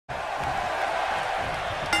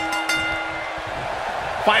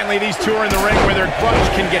Finally, these two are in the ring where their grudge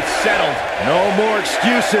can get settled. No more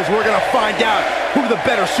excuses. We're going to find out who the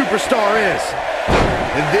better superstar is.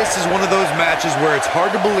 And this is one of those matches where it's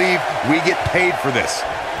hard to believe we get paid for this.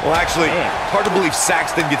 Well, actually, hard to believe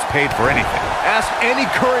Saxton gets paid for anything. Ask any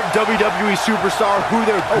current WWE superstar who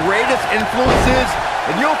their greatest influence is,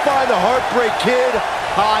 and you'll find the Heartbreak Kid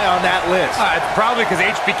high on that list. It's probably because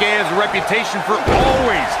HBK has a reputation for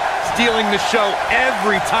always stealing the show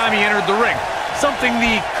every time he entered the ring. Something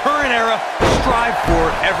the current era strive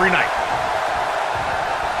for every night.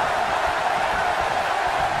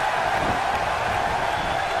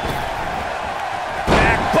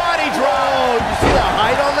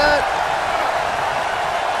 On that.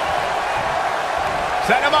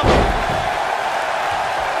 Set him up.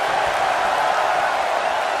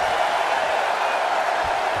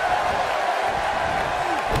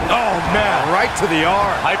 Oh, man. Right to the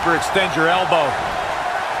arm. Hyperextend your elbow.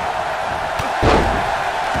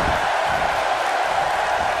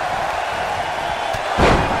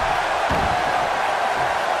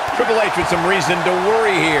 Triple H with some reason to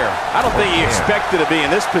worry here. I don't think he expected to be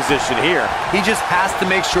in this position here. He just has to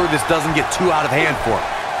make sure this doesn't get too out of hand for him.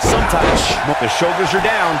 Sometimes the shoulders are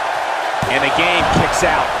down, and the game kicks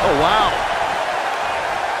out. Oh, wow.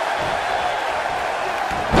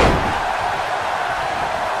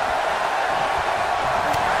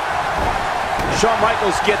 Shawn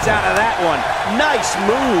Michaels gets out of that one. Nice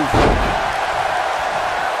move.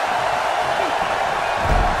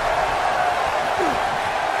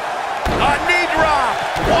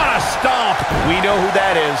 What a stomp! We know who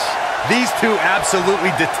that is. These two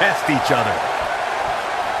absolutely detest each other.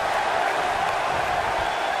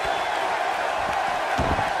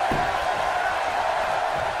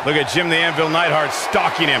 Look at Jim the Anvil Neidhart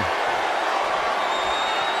stalking him.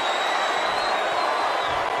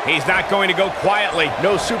 He's not going to go quietly.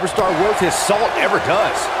 No superstar worth his salt ever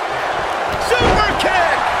does. Super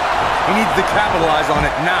kick! He needs to capitalize on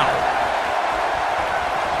it now.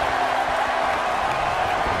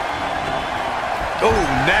 Oh,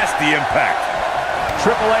 nasty impact.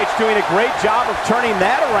 Triple H doing a great job of turning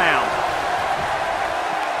that around.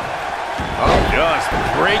 Oh, just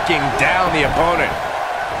breaking down the opponent.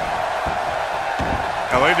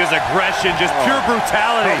 Oh, look at this aggression, just pure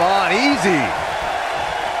brutality. Come on, easy.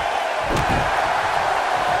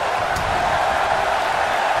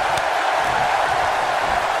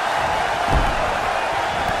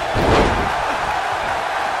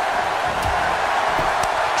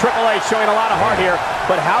 Triple H showing a lot of heart here,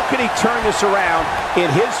 but how can he turn this around in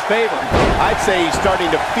his favor? I'd say he's starting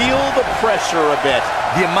to feel the pressure a bit.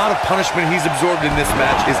 The amount of punishment he's absorbed in this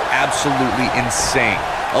match is absolutely insane.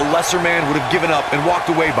 A lesser man would have given up and walked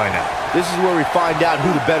away by now. This is where we find out who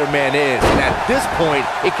the better man is, and at this point,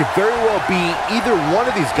 it could very well be either one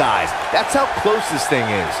of these guys. That's how close this thing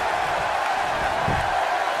is.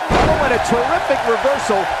 A terrific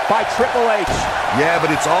reversal by Triple H. Yeah,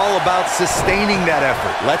 but it's all about sustaining that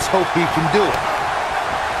effort. Let's hope he can do it.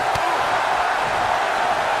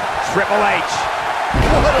 Triple H.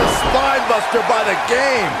 What a spine buster by the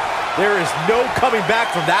game. There is no coming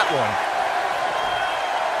back from that one.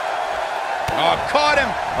 Oh, caught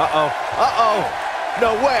him. Uh-oh. Uh-oh.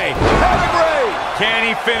 No way. Pedigree.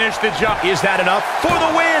 Can he finish the job? Is that enough for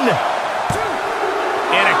the win?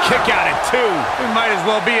 And a kick out at 2. We might as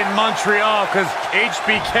well be in Montreal because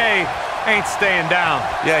HBK ain't staying down.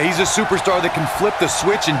 Yeah, he's a superstar that can flip the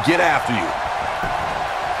switch and get after you.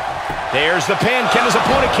 There's the pin. Can his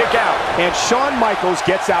opponent kick out? And Shawn Michaels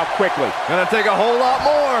gets out quickly. Gonna take a whole lot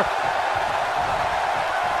more.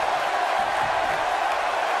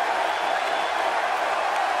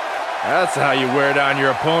 That's how you wear down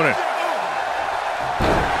your opponent.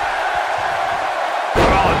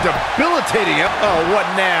 Debilitating him. Oh, what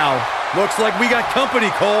now? Looks like we got company,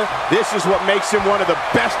 Cole. This is what makes him one of the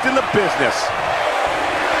best in the business.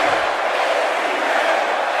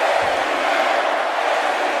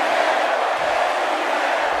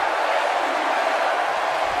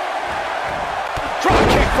 Drop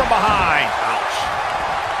kick from behind.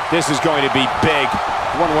 Ouch. This is going to be big,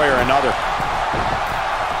 one way or another.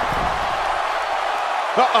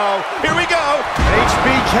 Uh-oh, here we go.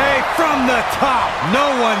 HBK from the top.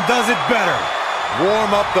 No one does it better.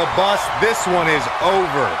 Warm up the bus. This one is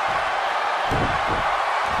over.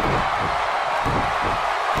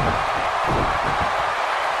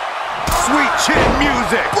 Sweet chin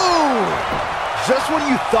music. Boom. Just when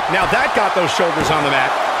you thought. Now that got those shoulders on the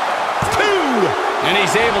mat. 2. And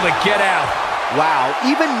he's able to get out. Wow,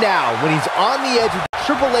 even now, when he's on the edge,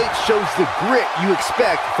 Triple H shows the grit you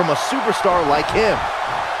expect from a superstar like him.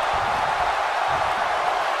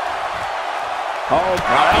 Oh,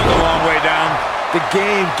 that was a long way down. The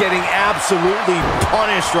game getting absolutely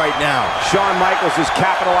punished right now. Shawn Michaels is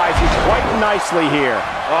capitalizing quite nicely here.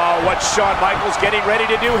 Oh, what's Shawn Michaels getting ready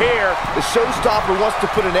to do here? The showstopper wants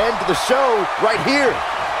to put an end to the show right here.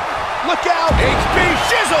 Look out! HB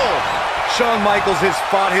Shizzle! Shawn Michaels has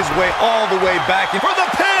fought his way all the way back for the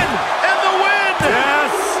pin and the win!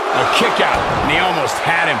 Yes! A kick out, and he almost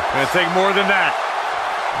had him. Gonna take more than that.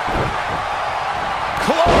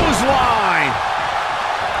 Clothesline!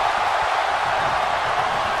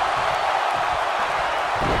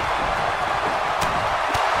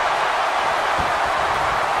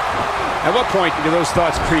 At what point do those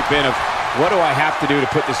thoughts creep in of, what do I have to do to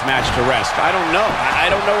put this match to rest? I don't know.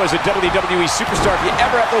 I don't know as a WWE superstar if you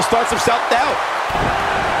ever have those thoughts of self-doubt.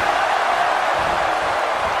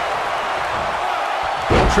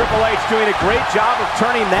 Triple H doing a great job of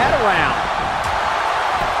turning that around.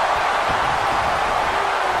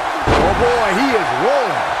 Oh boy, he is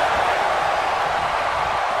rolling.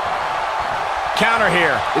 Counter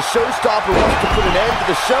here. The showstopper wants to put an end to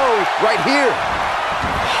the show right here.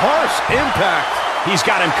 Harsh impact. He's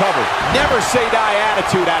got him covered. Never say die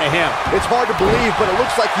attitude out of him. It's hard to believe, but it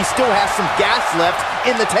looks like he still has some gas left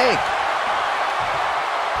in the tank.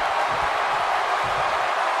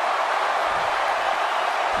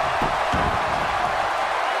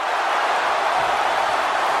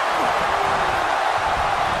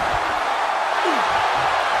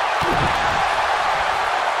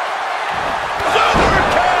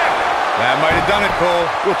 That might have done it, Cole.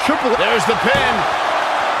 Well, There's the pin.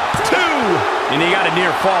 2. And he got a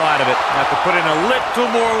near fall out of it. Have to put in a little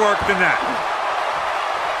more work than that.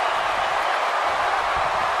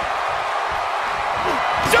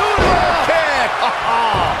 Super kick!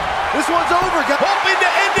 This one's over, guys. Hoping to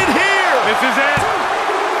end it here. This is it.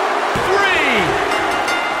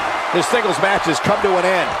 3. This singles match has come to an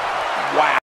end.